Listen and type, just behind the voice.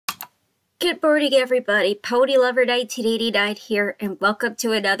Good morning, everybody. Ponylover1989 here, and welcome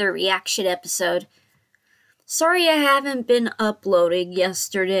to another reaction episode. Sorry I haven't been uploading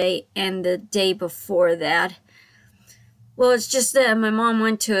yesterday and the day before that. Well, it's just that my mom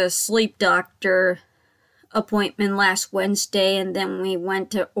went to a sleep doctor appointment last Wednesday, and then we went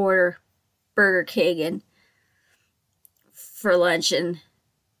to order Burger King for lunch, and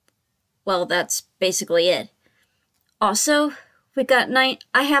well, that's basically it. Also, I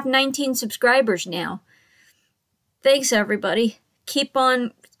have 19 subscribers now. Thanks, everybody. Keep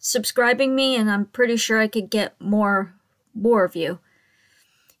on subscribing me, and I'm pretty sure I could get more of you.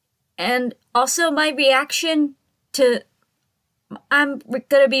 And also, my reaction to... I'm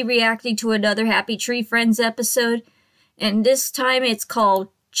going to be reacting to another Happy Tree Friends episode, and this time it's called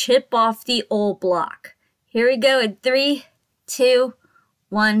Chip Off the Old Block. Here we go in 3, 2,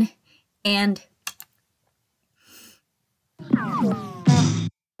 1, and...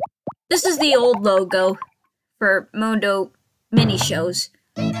 This is the old logo for Mondo mini shows.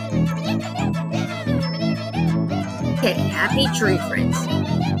 Okay, Happy Tree Friends.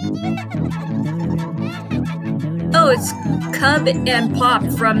 Oh, it's Cub and Pop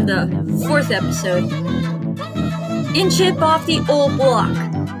from the 4th episode. In Chip Off the Old Block.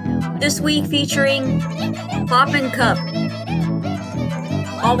 This week featuring Pop and Cub.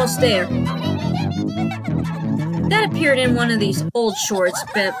 Almost there. That appeared in one of these old shorts,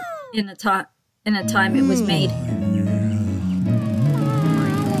 but in a time it was made.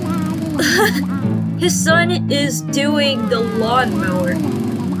 His son is doing the lawnmower.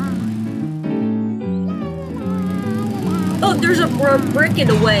 Oh, there's a brick in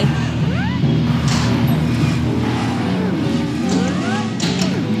the way.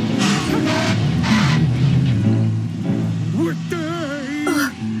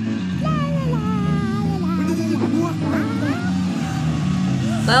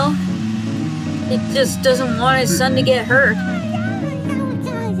 Well, he just doesn't want his son to get hurt.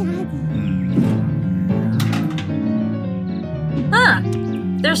 Huh,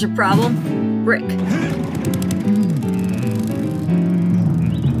 there's a problem. Brick.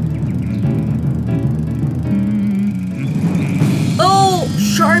 Oh,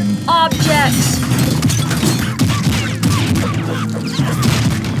 sharp objects.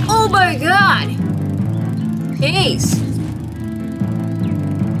 Oh my God. Jeez.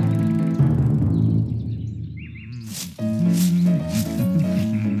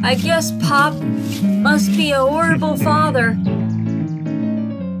 I guess Pop must be a horrible father.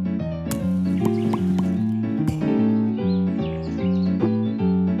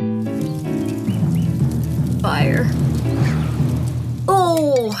 Fire.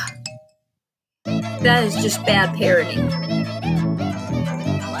 Oh! That is just bad parenting.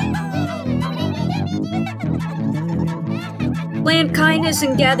 Plant kindness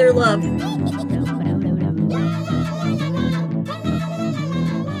and gather love.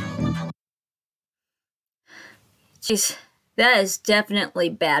 Jeez, that is definitely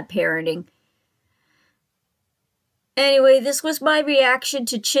bad parenting. Anyway, this was my reaction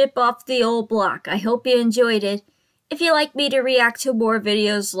to Chip Off the Old Block. I hope you enjoyed it. If you'd like me to react to more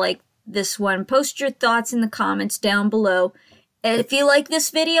videos like this one, post your thoughts in the comments down below. And if you like this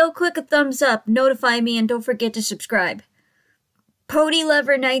video, click a thumbs up, notify me, and don't forget to subscribe.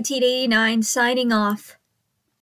 Ponylover1989 signing off.